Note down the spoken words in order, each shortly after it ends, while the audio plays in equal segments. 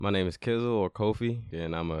My name is Kizzle or Kofi,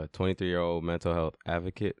 and I'm a 23-year-old mental health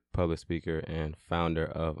advocate, public speaker, and founder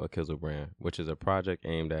of a Kizzle brand, which is a project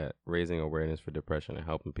aimed at raising awareness for depression and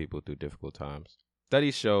helping people through difficult times.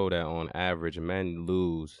 Studies show that on average, men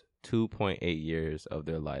lose 2.8 years of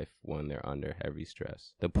their life when they're under heavy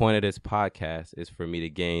stress. The point of this podcast is for me to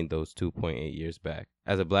gain those 2.8 years back.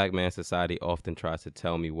 As a black man, society often tries to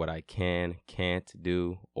tell me what I can't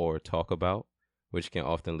do, or talk about, which can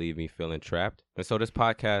often leave me feeling trapped. And so this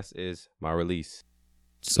podcast is my release.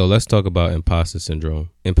 So let's talk about imposter syndrome.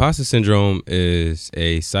 Imposter syndrome is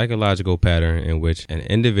a psychological pattern in which an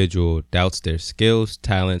individual doubts their skills,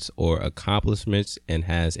 talents, or accomplishments and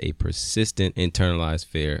has a persistent internalized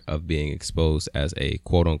fear of being exposed as a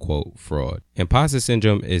quote-unquote fraud. Imposter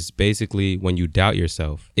syndrome is basically when you doubt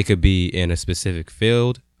yourself. It could be in a specific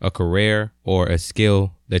field, a career, or a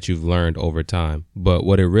skill that you've learned over time. But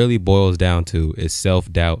what it really boils down to is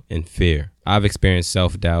self-doubt and fear. I've experienced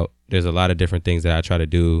self-doubt. There's a lot of different things that I try to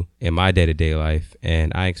do in my day-to-day life,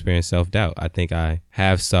 and I experience self-doubt. I think I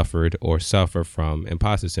have suffered or suffer from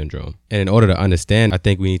imposter syndrome. And in order to understand, I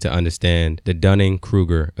think we need to understand the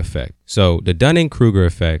Dunning-Kruger effect. So the Dunning-Kruger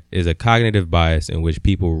effect is a cognitive bias in which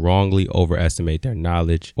people wrongly overestimate their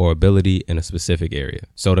knowledge or ability in a specific area.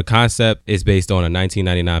 So the concept is based on a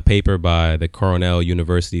 1999 paper by the Cornell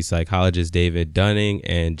University psychologists David Dunning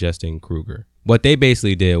and Justin Kruger. What they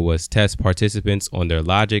basically did was test participants on their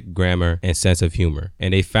logic, grammar, and sense of humor.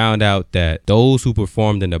 And they found out that those who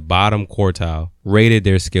performed in the bottom quartile rated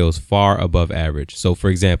their skills far above average. So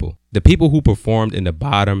for example, the people who performed in the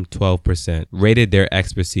bottom 12% rated their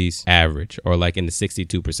expertise average, or like in the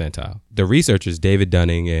 62 percentile. The researchers, David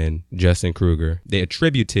Dunning and Justin Kruger, they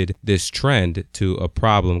attributed this trend to a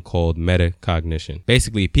problem called metacognition.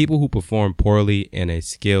 Basically, people who perform poorly in a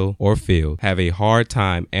skill or field have a hard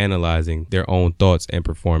time analyzing their own thoughts and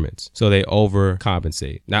performance. So they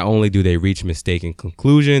overcompensate. Not only do they reach mistaken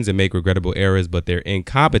conclusions and make regrettable errors, but their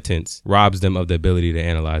incompetence robs them of the ability to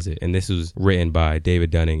analyze it. And this was written by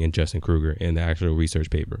David Dunning and Justin Kruger in the actual research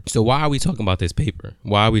paper. So why are we talking about this paper?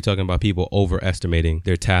 Why are we talking about people overestimating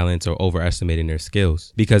their talents or overestimating their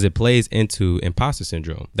skills? Because it plays into imposter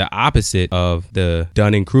syndrome. The opposite of the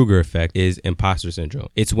Dunning-Kruger effect is imposter syndrome.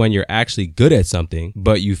 It's when you're actually good at something,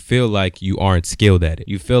 but you feel like you aren't skilled at it.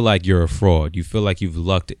 You feel like you're a fraud. You feel like you've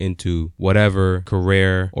lucked into whatever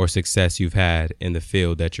career or success you've had in the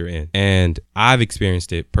field that you're in. And I've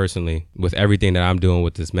experienced it personally with everything that I'm doing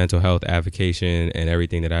with this mental health advocation and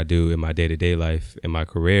everything that I do in my day-to-day life, in my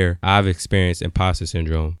career. I've experienced imposter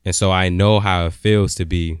syndrome. And so I know how it feels to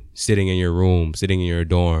be sitting in your room, sitting in your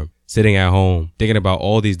dorm, sitting at home, thinking about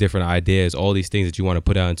all these different ideas, all these things that you want to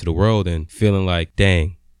put out into the world and feeling like,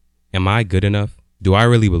 dang, am I good enough? Do I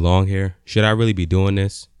really belong here? Should I really be doing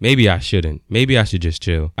this? Maybe I shouldn't. Maybe I should just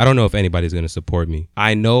chill. I don't know if anybody's going to support me.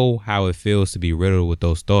 I know how it feels to be riddled with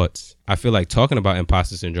those thoughts. I feel like talking about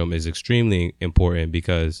imposter syndrome is extremely important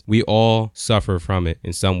because we all suffer from it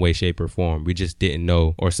in some way, shape, or form. We just didn't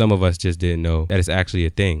know, or some of us just didn't know that it's actually a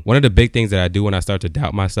thing. One of the big things that I do when I start to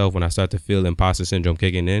doubt myself, when I start to feel imposter syndrome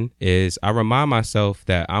kicking in, is I remind myself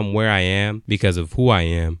that I'm where I am because of who I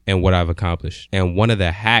am and what I've accomplished. And one of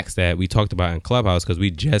the hacks that we talked about in Clubhouse, because we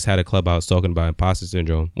just had a Clubhouse talking about imposter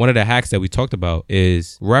syndrome, one of the hacks that we talked about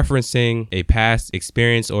is referencing a past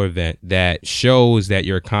experience or event that shows that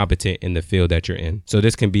you're competent in the field that you're in. So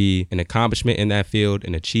this can be an accomplishment in that field,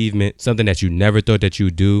 an achievement, something that you never thought that you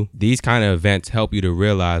would do. These kind of events help you to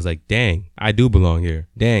realize like, dang, I do belong here.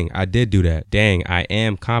 Dang, I did do that. Dang, I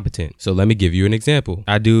am competent. So let me give you an example.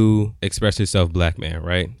 I do Express Yourself Black Man,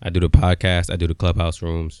 right? I do the podcast. I do the Clubhouse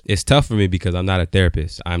rooms. It's tough for me because I'm not a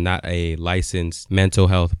therapist. I'm not a licensed mental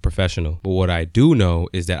health professional. But what I do know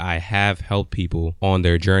is that I have helped people on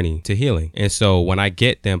their journey to healing. And so when I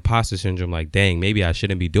get the imposter syndrome, like, dang, maybe I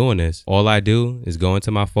shouldn't be doing this, all I do is go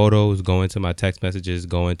into my photos, go into my text messages,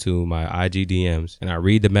 go into my IG DMs, and I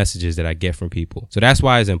read the messages that I get from people. So that's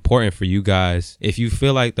why it's important for you guys. If you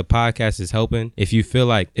feel like the podcast is helping, if you feel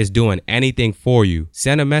like it's doing anything for you,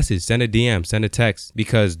 send a message, send a DM, send a text,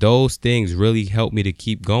 because those things really help me to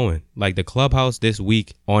keep going. Like the Clubhouse this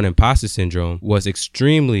week on imposter syndrome was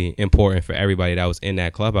extremely important for everybody that was in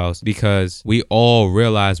that Clubhouse, because we all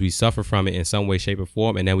realized we suffer from it in some way, shape, or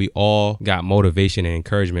form, and then we all got motivation and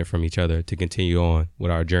encouragement from each other to continue on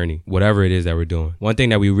with our journey, whatever it is that we're doing. One thing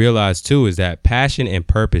that we realized too is that passion and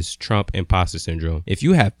purpose trump imposter syndrome. If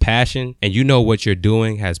you have passion and you know what you're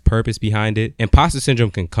doing has purpose behind it, imposter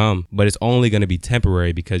syndrome can come, but it's only going to be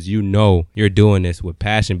temporary because you know you're doing this with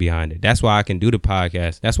passion behind it. That's why I can do the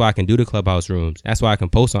podcast. That's why I can do do the Clubhouse rooms. That's why I can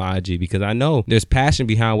post on IG, because I know there's passion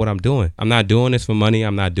behind what I'm doing. I'm not doing this for money.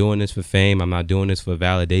 I'm not doing this for fame. I'm not doing this for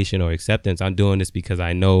validation or acceptance. I'm doing this because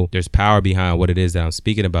I know there's power behind what it is that I'm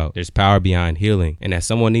speaking about. There's power behind healing, and that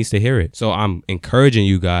someone needs to hear it. So I'm encouraging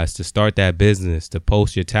you guys to start that business, to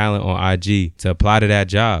post your talent on IG, to apply to that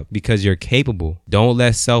job, because you're capable. Don't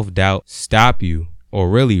let self-doubt stop you or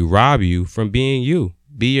really rob you from being you.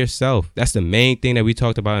 Be yourself. That's the main thing that we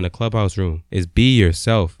talked about in the Clubhouse room, is be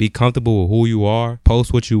yourself. Be comfortable with who you are,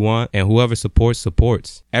 post what you want, and whoever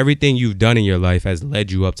supports. Everything you've done in your life has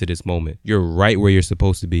led you up to this moment. You're right where you're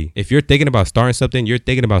supposed to be. If you're thinking about starting something, you're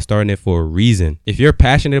thinking about starting it for a reason. If you're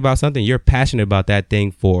passionate about something, you're passionate about that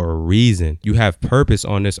thing for a reason. You have purpose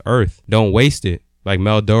on this earth. Don't waste it. Like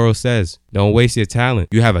Mel Doro says, don't waste your talent.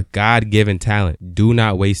 You have a God-given talent. Do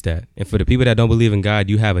not waste that. And for the people that don't believe in God,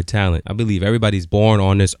 you have a talent. I believe everybody's born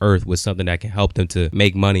on this earth with something that can help them to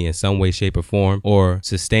make money in some way, shape, or form, or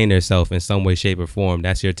sustain themselves in some way, shape, or form.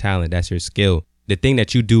 That's your talent. That's your skill. The thing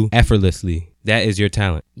that you do effortlessly, that is your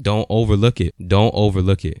talent. Don't overlook it. Don't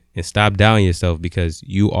overlook it. And stop doubting yourself, because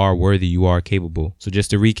you are worthy. You are capable. So just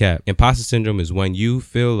to recap, imposter syndrome is when you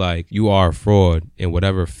feel like you are a fraud in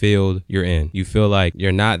whatever field you're in. You feel like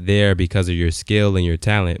you're not there because of your skill and your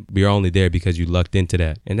talent. You're only there because you lucked into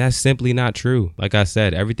that. And that's simply not true. Like I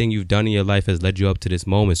said, everything you've done in your life has led you up to this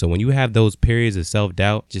moment. So when you have those periods of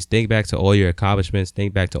self-doubt, just think back to all your accomplishments.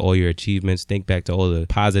 Think back to all your achievements. Think back to all the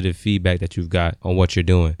positive feedback that you've got on what you're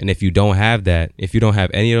doing. And if you don't have that, if you don't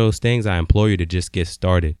have any of those things, I implore you to just get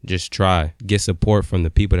started. Just try. Get support from the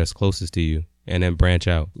people that's closest to you, and then branch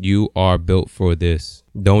out. You are built for this.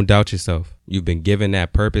 Don't doubt yourself. You've been given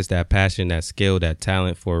that purpose, that passion, that skill, that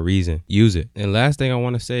talent for a reason. Use it. And last thing I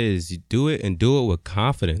want to say is do it, and do it with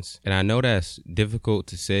confidence. And I know that's difficult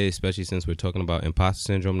to say, especially since we're talking about imposter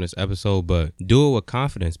syndrome in this episode, but do it with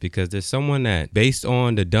confidence, because there's someone that, based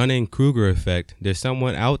on the Dunning-Kruger effect, there's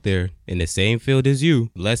someone out there in the same field as you,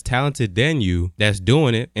 less talented than you, that's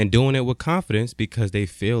doing it, and doing it with confidence because they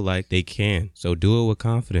feel like they can. So do it with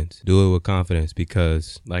confidence. Do it with confidence,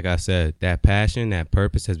 because like I said, that passion, that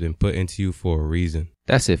purpose has been put into you for a reason.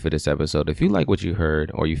 That's it for this episode. If you like what you heard,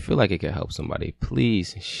 or you feel like it could help somebody,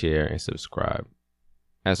 please share and subscribe.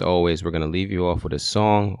 As always, we're going to leave you off with a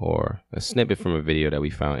song or a snippet from a video that we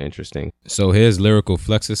found interesting. So here's Lyrical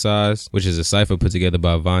Flexercise, which is a cipher put together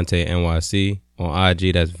by Vontae NYC. On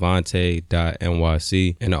IG, that's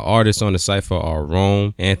Vontae.nyc. And the artists on the cipher are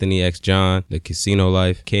Rome, Anthony X John, The Casino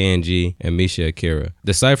Life, KNG, and Misha Akira.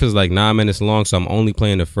 The cipher is like 9 minutes long, so I'm only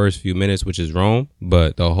playing the first few minutes, which is Rome,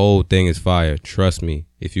 but the whole thing is fire. Trust me.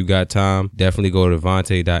 If you got time, definitely go to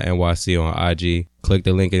Vontae.nyc on IG, click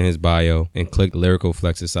the link in his bio, and click Lyrical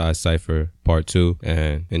Flexercise Cipher Part 2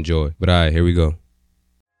 and enjoy. But alright, here we go.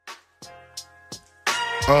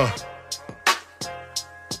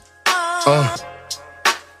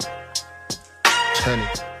 Tenny.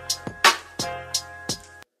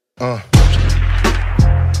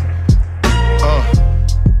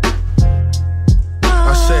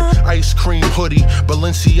 I said ice cream hoodie,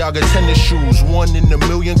 Balenciaga tennis shoes, 1 in a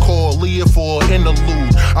million, call Leah for an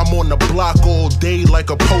interlude. I'm on the block all day like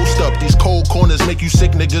a post up. These cold corners make you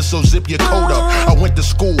sick, niggas, so zip your coat up. I went to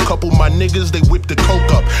school, couple my niggas, they whipped the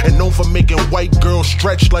coke up, and known for making white girls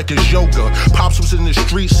stretch like it's yoga. Pops was in the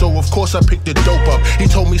street, so of course I picked the dope up. He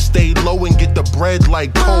told me stay low and get the bread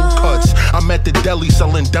like cold cuts. I'm at the deli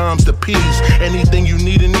selling dimes to peas. Anything you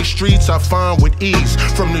need in these streets, I find with ease.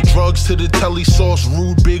 From the drugs to the telly sauce,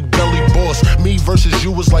 rude big belly boss. Me versus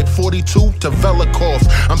you was like 42 to Velikov.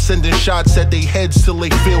 I'm sending shots at they heads till they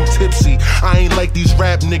feel tipsy. I ain't like these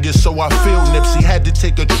rap niggas, so I feel Nipsey. Had to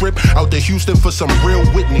take a trip out to Houston for some real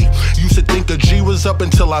Whitney. Used to think a G was up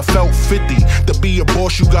until I felt 50. To be a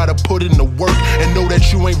boss, you gotta put in the work, and know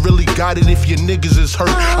that you ain't really got it if your niggas is hurt.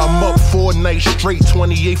 I'm up 4 nights straight,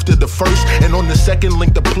 28th to the 1st, and on the 2nd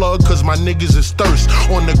link the plug, cause my niggas is thirst.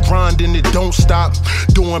 On the grind and it don't stop.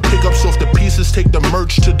 Doing pickups off the pieces, take the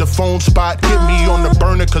merch to the phone spot. Hit me on the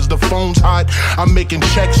burner cause the phone's hot. I'm making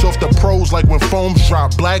checks off the pros like when foams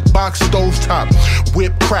drop. Black box stovetop,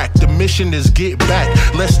 whip crack. The mission is get back.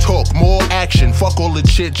 Let's talk more action, fuck all the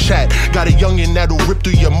chit chat. Got a youngin' that'll rip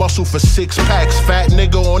through your muscle for 6 packs. Fat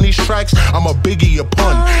nigga on these tracks, I'm a biggie, a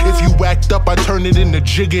pun. If you act up, I turn it into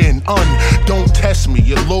jigger and Don't test me,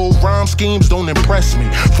 your little rhyme schemes don't impress me.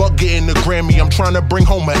 Fuck getting the Grammy, I'm trying to bring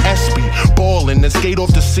home a ESPY. Ballin' and skate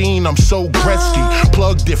off the scene, I'm so Gretzky.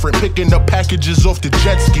 Plug different, picking up packages off the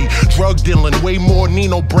jet ski. Drug dealing, way more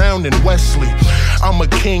Nino Brown than Wesley. I'm a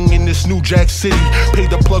king in this New Jack City. Paid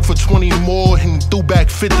the plug for 20 more and threw back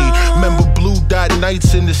 50. Remember Blue Dot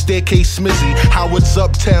Nights in the Staircase Smizzy. How it's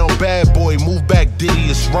uptown, bad boy, move back Diddy,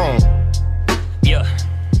 it's wrong. Yeah.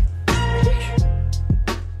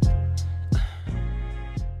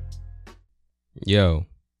 Yo,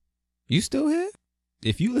 you still here?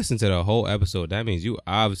 If you listen to the whole episode, that means you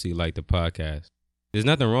obviously like the podcast. There's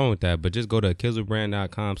nothing wrong with that, but just go to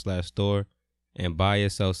akilzerbrand.com/store and buy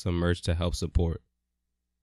yourself some merch to help support.